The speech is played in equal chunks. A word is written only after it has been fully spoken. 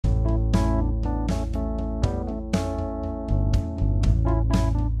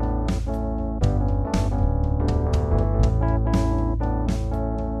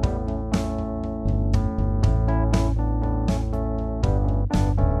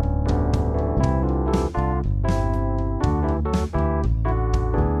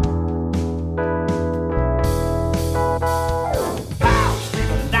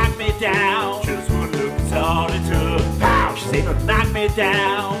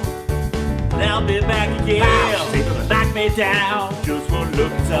I'll be back again. She's gonna knock me down. Just one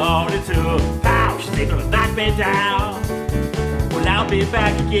look is all it took. Pow, she's gonna knock me down. Well, I'll be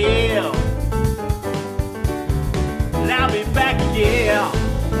back again. I'll be back again.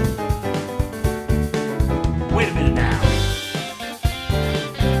 Wait a minute now.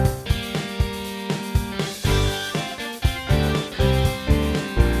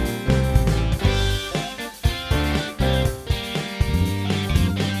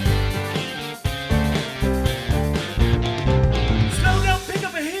 Slow down, pick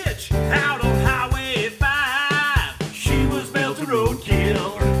up a hitch out on Highway 5. She was built to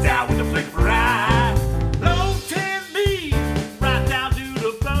roadkill, down with a flick of her eye. Low 10B, right down to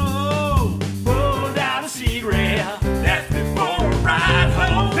the floor. Pulled out a cigarette, that's before a ride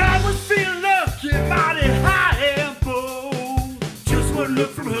home. I was feeling lucky, mighty high and full. Just one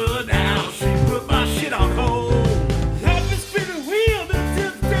look from her now, she put my shit on hold. I've been spinning wheels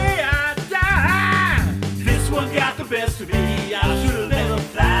until the day I die. This one got the best of me, I should've let her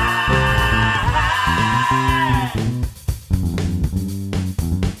fly.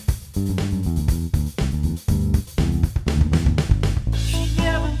 She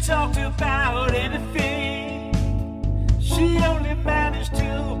never talked about anything. She only managed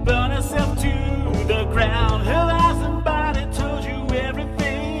to burn herself to the ground. Her eyes and body told you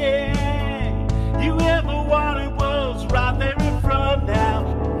everything you ever wanted was right there in front now.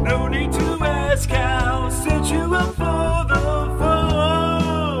 No need to ask how, set you up for the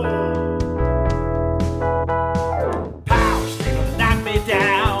fall. Pow, she's gonna knock me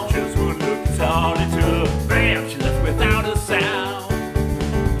down. Just one look is all it took. Bam, she left without a sound.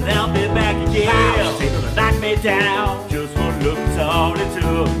 And I'll be back again. She's gonna knock me down. Just one look is all it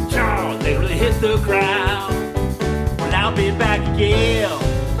took. Jaw, they really hit the ground. Well, I'll be back again.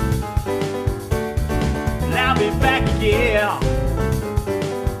 And I'll be back again.